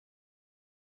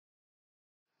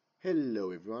Hello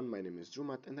everyone, my name is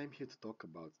Drewmatth and I'm here to talk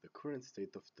about the current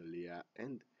state of TALIYAH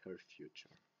and her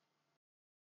future.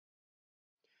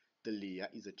 TALIYAH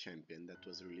is a champion that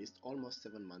was released almost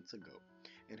 7 months ago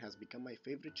and has become my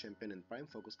favorite champion and prime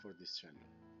focus for this channel.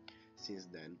 Since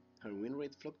then, her win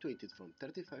rate fluctuated from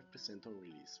 35% on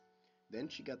release. Then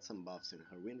she got some buffs and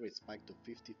her win rate spiked to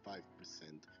 55%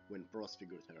 when pros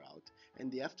figured her out,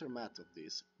 and the aftermath of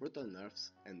this, brutal nerfs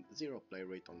and zero play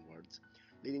rate onwards,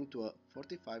 leading to a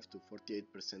 45 to 48%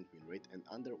 win rate and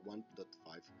under 1.5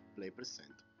 play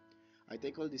percent. I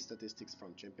take all these statistics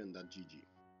from champion.gg.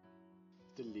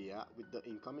 TALIYAH, with the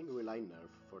incoming Rely nerf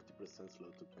 40% slow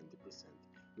to 20%,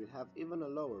 will have even a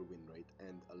lower win rate,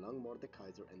 and along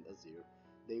Mordekaiser and Azir,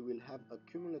 they will have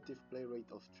a cumulative play rate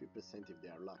of 3% if they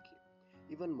are lucky.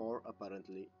 Even more,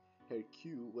 apparently, her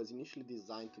Q was initially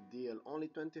designed to deal only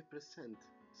 20%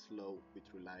 slow with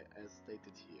Rely as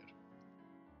stated here.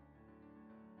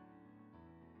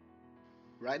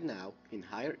 Right now, in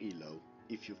higher elo,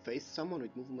 if you face someone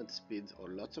with movement speed or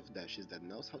lots of dashes that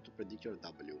knows how to predict your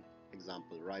W,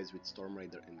 example Rise with Storm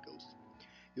Raider and Ghost,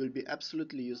 you will be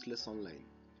absolutely useless on lane.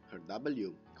 Her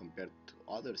W, compared to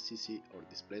other CC or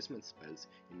displacement spells,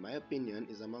 in my opinion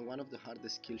is among one of the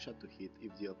hardest killshot to hit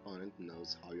if the opponent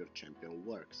knows how your champion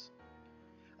works.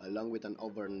 Along with an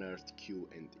over-nerfed Q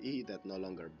and E that no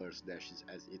longer burst dashes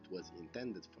as it was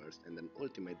intended first, and an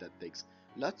ultimate that takes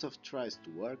lots of tries to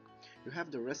work, you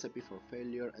have the recipe for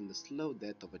failure and the slow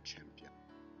death of a champion.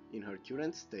 In her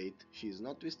current state, she is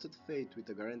no Twisted Fate with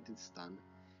a guaranteed stun,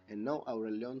 and no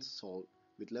Aurelion's Soul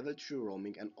with level 3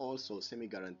 roaming and also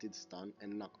semi-guaranteed stun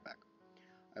and knockback.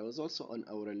 I was also on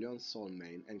Aurelion's Soul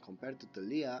main, and compared to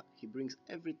TALIYAH, he brings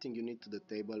everything you need to the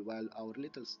table while our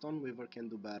little Stoneweaver can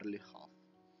do barely half.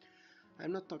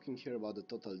 I'm not talking here about the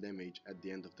total damage at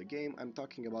the end of the game, I'm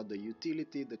talking about the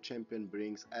utility the champion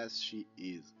brings as she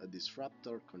is a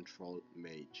disruptor control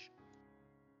mage.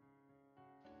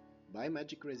 Buy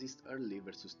magic resist early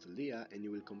versus TALIYAH and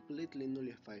you will completely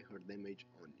nullify her damage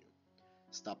on you.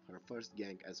 Stop her first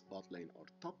gank as bot lane or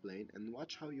top lane and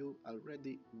watch how you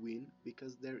already win,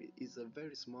 because there is a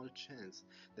very small chance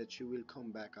that she will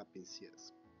come back up in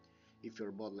CS. If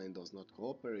your bot lane does not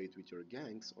cooperate with your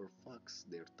ganks or fucks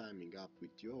their timing up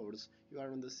with yours, you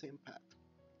are on the same path.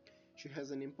 She has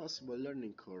an impossible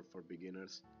learning curve for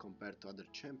beginners compared to other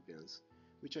champions,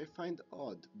 which I find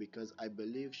odd because I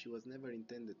believe she was never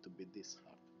intended to be this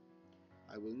hard.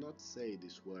 I will not say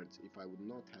these words if I would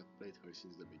not have played her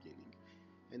since the beginning,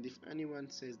 and if anyone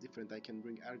says different I can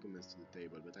bring arguments to the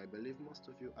table, but I believe most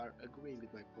of you are agreeing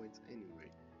with my points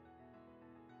anyway.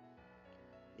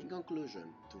 In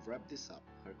conclusion, to wrap this up,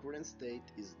 her current state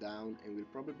is down and will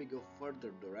probably go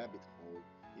further the rabbit hole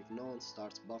if no one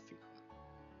starts buffing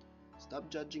her.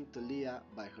 Stop judging TALIYAH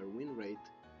by her win rate,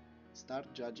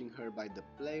 start judging her by the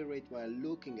play rate while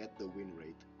looking at the win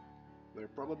rate, where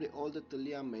probably all the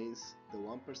TALIYAH mains, the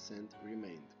 1%,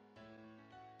 remained.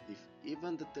 If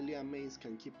even the TALIYAH mains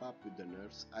can keep up with the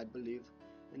nerfs, I believe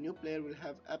a new player will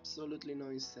have absolutely no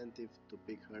incentive to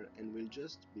pick her and will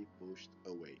just be pushed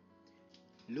away.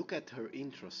 Look at her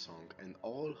intro song and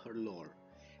all her lore,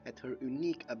 at her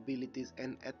unique abilities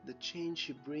and at the change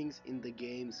she brings in the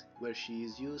games where she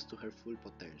is used to her full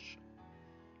potential.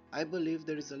 I believe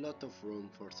there is a lot of room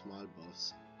for small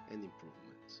buffs and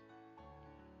improvements.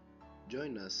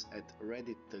 Join us at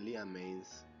Reddit TALIYAH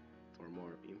mains for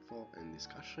more info and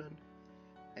discussion,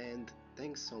 and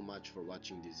thanks so much for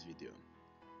watching this video.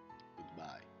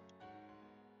 Goodbye.